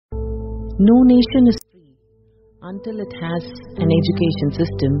No nation is free until it has an education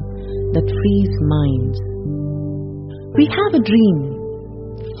system that frees minds. We have a dream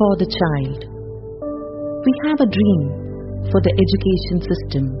for the child. We have a dream for the education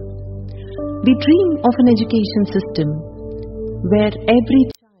system. We dream of an education system where every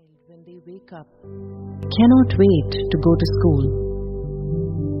child, when they wake up, cannot wait to go to school.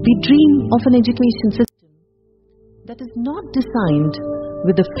 We dream of an education system that is not designed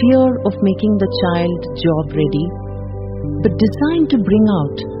with the fear of making the child job ready, but designed to bring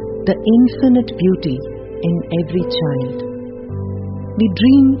out the infinite beauty in every child. We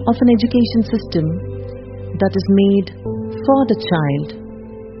dream of an education system that is made for the child,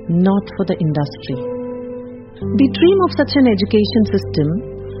 not for the industry. We dream of such an education system,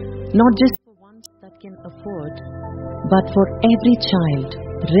 not just for ones that can afford, but for every child,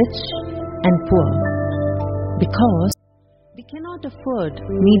 rich and poor. Because we cannot afford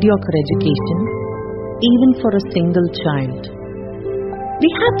mediocre education, even for a single child. We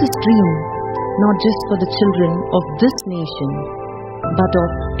have this dream not just for the children of this nation, but of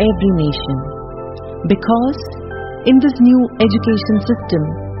every nation. Because in this new education system,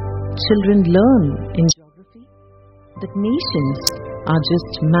 children learn in geography that nations are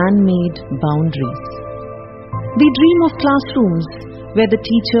just man-made boundaries. We dream of classrooms where the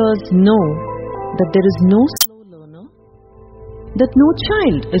teachers know that there is no slow learner, that no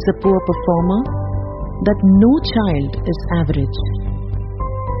child is a poor performer, that no child is average.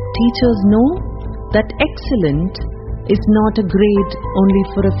 Teachers know that excellent is not a grade only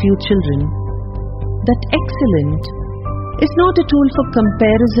for a few children, that excellent is not a tool for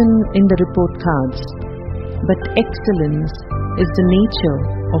comparison in the report cards, but excellence is the nature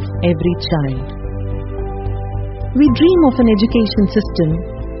of every child. We dream of an education system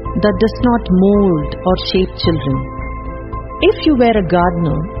that does not mold or shape children. If you were a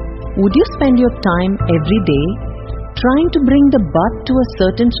gardener, would you spend your time every day trying to bring the bud to a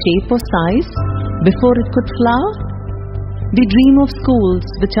certain shape or size before it could flower? We dream of schools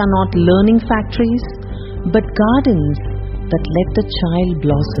which are not learning factories, but gardens that let the child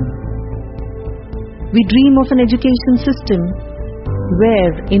blossom. We dream of an education system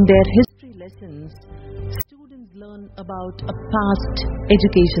where in their history lessons, students learn about a past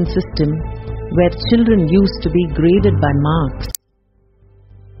education system where children used to be graded by marks.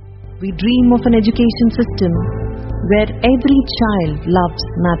 We dream of an education system where every child loves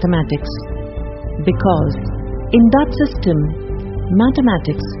mathematics, because in that system,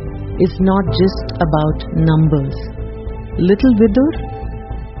 mathematics is not just about numbers. Little Vidur,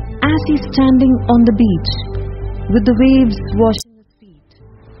 as he's standing on the beach with the waves washing his feet,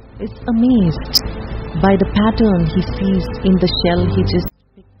 is amazed by the pattern he sees in the shell he just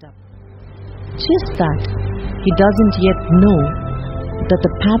picked up. Just that he doesn't yet know that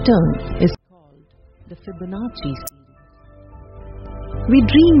the pattern is called the Fibonacci series. We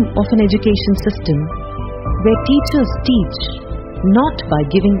dream of an education system where teachers teach not by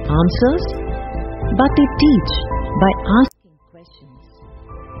giving answers, but they teach by asking questions.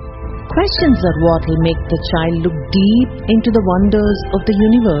 Questions are what will make the child look deep into the wonders of the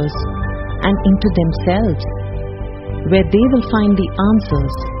universe and into themselves, where they will find the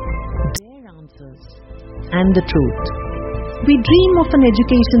answers, their answers, and the truth. We dream of an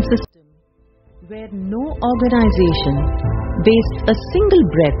education system where no organization wastes a single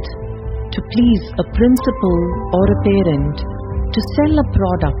breath to please a principal or a parent to sell a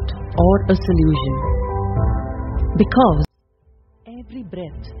product or a solution. Because every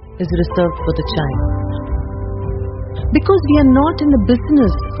breath is reserved for the child. Because we are not in the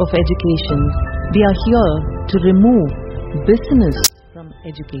business of education, we are here to remove business from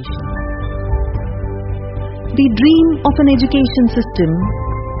education. We dream of an education system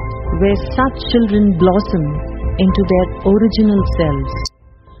where such children blossom into their original selves,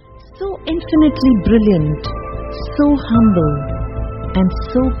 so infinitely brilliant, so humble, and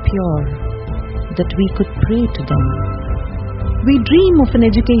so pure that we could pray to them. We dream of an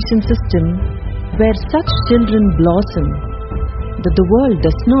education system where such children blossom that the world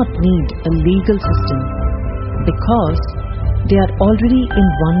does not need a legal system, because they are already in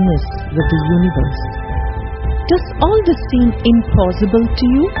oneness with the universe. Does all this seem impossible to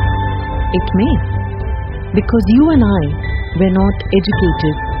you? It may, because you and I were not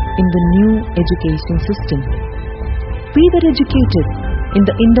educated in the new education system. We were educated in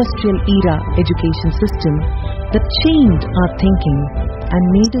the industrial era education system that chained our thinking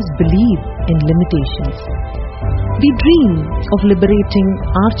and made us believe in limitations. We dream of liberating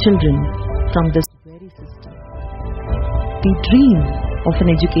our children from this very system. We dream of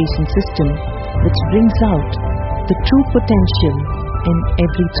an education system which brings out the true potential in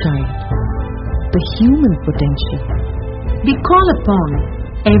every child. the human potential. We call upon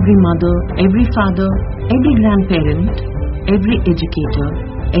every mother, every father, every grandparent, every educator,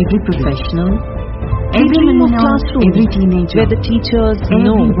 every professional, every millennial, every teenager, where the teachers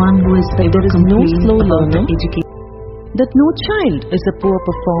know everyone who is that there is no slow learner, that no child is a poor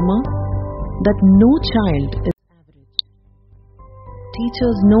performer, that no child is average.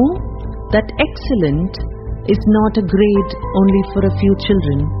 Teachers know that excellent is not a grade only for a few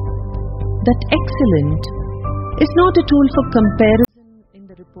children, that excellent is not a tool for comparison in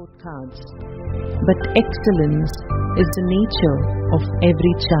the report cards, but excellence is the nature of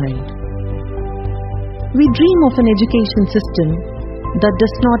every child. We dream of an education system that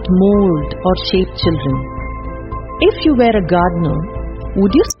does not mold or shape children. If you were a gardener,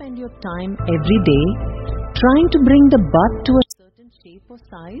 would you spend your time every day trying to bring the bud to a certain shape or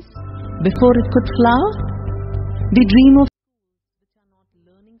size before it could flower? We dream of schools which are not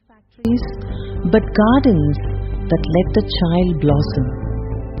learning factories, but gardens that let the child blossom.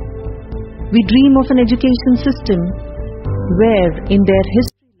 We dream of an education system where in their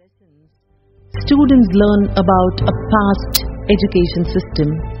history lessons, students learn about a past education system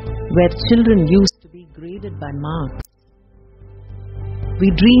where children used to be graded by marks.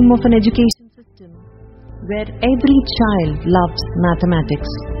 We dream of an education system where every child loves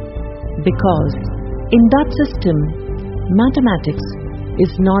mathematics, because in that system, mathematics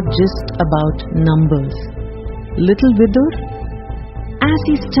is not just about numbers. Little Vidur, as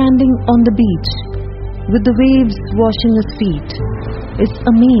he's standing on the beach with the waves washing his feet, is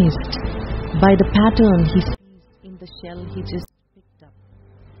amazed by the pattern he sees in the shell he just picked up.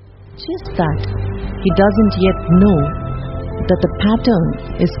 Just that he doesn't yet know that the pattern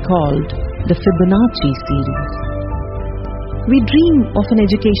is called the Fibonacci series. We dream of an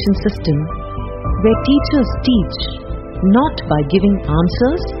education system where teachers teach not by giving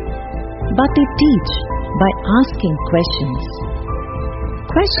answers, but they teach by asking questions.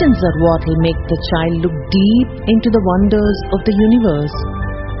 Questions are what will make the child look deep into the wonders of the universe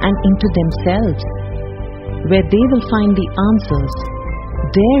and into themselves, where they will find the answers,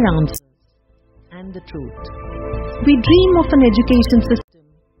 their answers, and the truth. We dream of an education system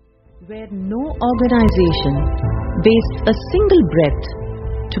where no organization wastes a single breath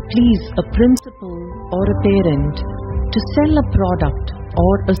to please a principal or a parent to sell a product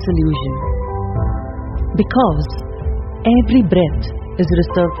or a solution, because every breath is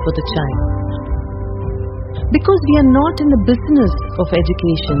reserved for the child. Because we are not in the business of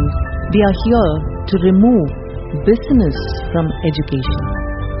education, we are here to remove business from education.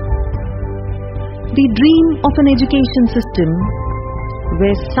 We dream of an education system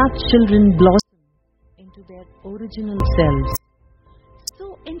where such children blossom into their original selves,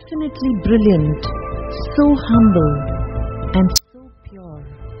 so infinitely brilliant, so humble, and so pure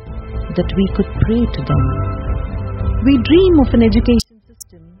that we could pray to them. We dream of an education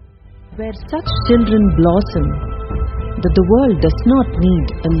system where such children blossom that the world does not need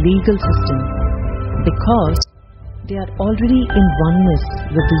a legal system, because they are already in oneness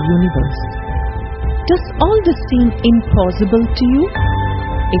with the universe. Does all this seem impossible to you?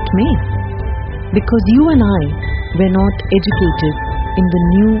 It may, because you and I were not educated in the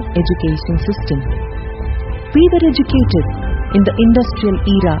new education system. We were educated in the industrial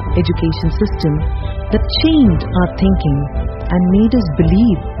era education system that chained our thinking and made us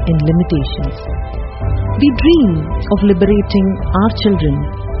believe in limitations. We dream of liberating our children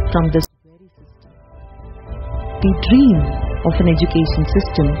from this very system. We dream of an education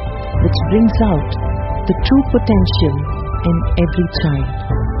system which brings out the true potential in every child,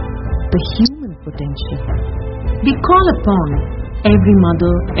 the human potential. We call upon every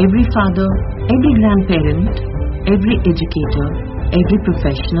mother, every father, every grandparent, every educator, every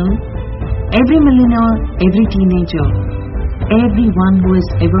professional, every millionaire, every teenager, everyone who has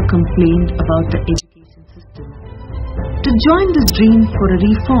ever complained about the education system, to join this dream for a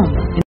reform in